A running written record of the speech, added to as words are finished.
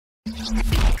Hi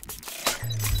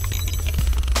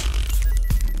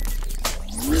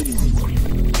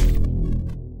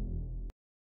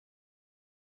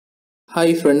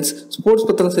friends, sports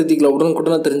பத்தின செய்திகளை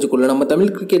உடனுக்குடன் தெரிஞ்சுக்கொள்ள நம்ம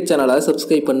தமிழ் கிரிக்கெட் சேனலை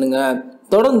சப்ஸ்கிரைப் பண்ணுங்க.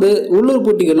 தொடர்ந்து உள்ளூர்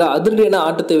போட்டிகளில் அதிரடியான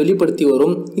ஆட்டத்தை வெளிப்படுத்தி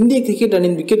வரும் இந்திய கிரிக்கெட்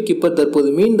அணியின் விக்கெட் கீப்பர் தற்போது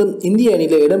மீண்டும் இந்திய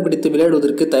அணியில இடம் பிடித்து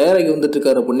விளையாடுவதற்கு தயாராகி வந்துட்டு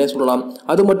இருக்காரு அப்படின்னே சொல்லலாம்.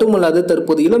 அது மட்டுமல்லாது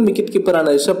தற்போது இளம் விக்கெட்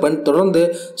கீப்பரான ரிஷப் பண்ட் தொடர்ந்து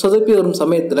சொதப்பி வரும்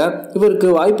சமயத்துல இவருக்கு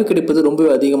வாய்ப்பு கிடைப்பது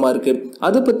ரொம்பவே அதிகமா இருக்கு.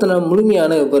 அது பத்தின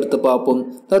முழுமையான விவரத்தை பார்ப்போம்.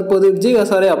 தற்போது விஜய்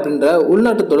ஹசாரே அப்படின்ற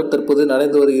உள்நாட்டு தொடர் தற்போது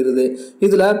நடந்து வருகிறது.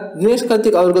 இதுல தினேஷ்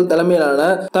கார்த்திக் அவர்கள்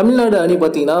தலைமையிலான தமிழ்நாடு அணி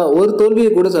பாத்தீங்கன்னா ஒரு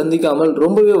தோல்வியை கூட சந்திக்காமல்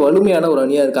ரொம்பவே வலிமையான ஒரு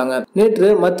அணியா இருக்காங்க. நேற்று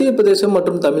மத்திய பிரதேசம்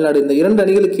மற்றும் தமிழ்நாடு இந்த இரண்டு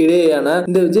அணிகளுக்கு இடையேயான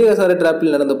இந்த விஜய் ஹசாரே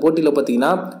டிராப்பில் நடந்த போட்டியில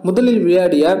பாத்தீங்கன்னா முதலில்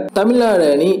விளையாடிய தமிழ்நாடு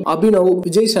அணி அபினவ்,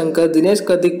 விஜய் சங்கர், தினேஷ்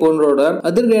கார்த்திக் போன்றோட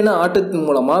அதிரடியான ஆட்டத்தின்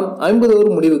மூலமா 50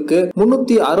 ஓவர் முடிவுக்கு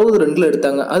 360 ரன்கள்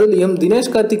எடுத்தாங்க. அதுலயும்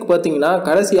தினேஷ் கார்த்திக் பாத்தீங்கன்னா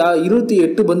கடைசியா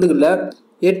 28 பந்துகள்ல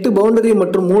 8 பவுண்டரி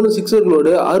மற்றும் 3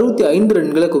 சிக்ஸர்களோடு 65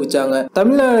 ரன்களை குவிச்சாங்க.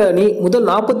 தமிழ்நாடு அணி முதல்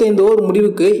 45 ஓவர்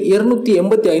முடிவுக்கு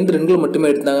 285 ரன்கள்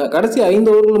மட்டுமே எடுத்தாங்க. கடைசி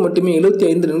 5 ஓவர்கள் மட்டுமே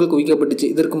 75 ரன்கள்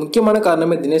குவிக்கப்பட்டுச்சு. இதற்கு முக்கியமான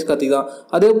காரணமே தினேஷ் கார்த்திக் தான்.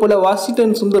 அதே போல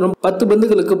வாஷிங்டன் சுந்தரம் 10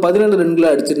 பந்துகளுக்கு 17 ரன்களை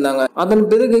அடிச்சிருந்தாங்க. அதன்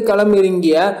பிறகு களம்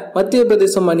இறங்கிய மத்திய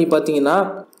பிரதேசம் அணி பாத்தீங்கன்னா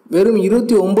வெறும்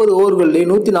 29 ஓவர்களிலே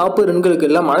 140 ரன்களுக்கு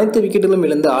எல்லாம் அனைத்து விக்கெட்டுகளும்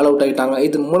இழந்து ஆல் அவுட் ஆயிட்டாங்க.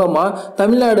 இதன் மூலமா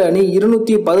தமிழ்நாடு அணி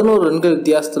 211 ரன்கள்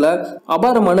வித்தியாசத்துல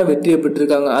அபாரமான வெற்றியை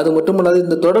பெற்றிருக்காங்க. அது மட்டுமல்லாது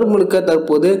இந்த தொடர் முழுக்க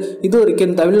தற்போது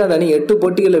இதுவரைக்கும் தமிழ்நாடு அணி 8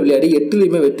 போட்டிகளை விளையாடி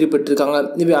 8லுமே வெற்றி பெற்றிருக்காங்க.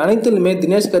 இவை அனைத்திலுமே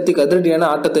தினேஷ் கார்த்திக் அதிரடியான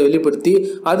ஆட்டத்தை வெளிப்படுத்தி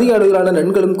அதிக அளவிலான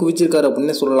ரன்களும் குவிச்சிருக்காரு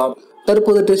அப்படின்னு சொல்லலாம்.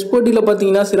 தற்போது டெஸ்ட் போட்டியில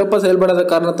பாத்தீங்கன்னா சிறப்பாக செயல்படாத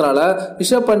காரணத்தினால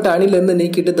ரிஷப் பண்ட் அணிலிருந்து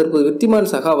நீக்கிட்டு தற்போது வித்திமான்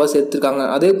சகாவா சேர்த்திருக்காங்க.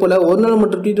 அதே போல ஒருநாள்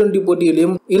மற்றும் T20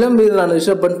 போட்டியிலும் இளம் வீரரான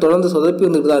ரிஷப் பண்ட் தொடர்ந்து சொதப்பி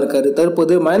வந்துட்டு தான் இருக்காரு.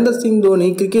 தற்போது மகேந்திர சிங் தோனி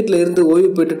கிரிக்கெட்ல இருந்து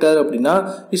ஓய்வு பெற்றுட்டாரு அப்படின்னா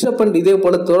ரிஷப் பண்ட் இதே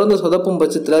போல தொடர்ந்து சொதப்பும்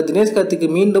பட்சத்துல தினேஷ் கார்த்திக்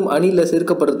மீண்டும் அணியில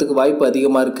சேர்க்கப்படுறதுக்கு வாய்ப்பு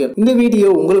அதிகமா இருக்கு. இந்த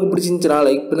வீடியோ உங்களுக்கு பிடிச்சிருந்துச்சுன்னா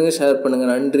லைக் பண்ணுங்க, ஷேர் பண்ணுங்க.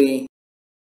 நன்றி.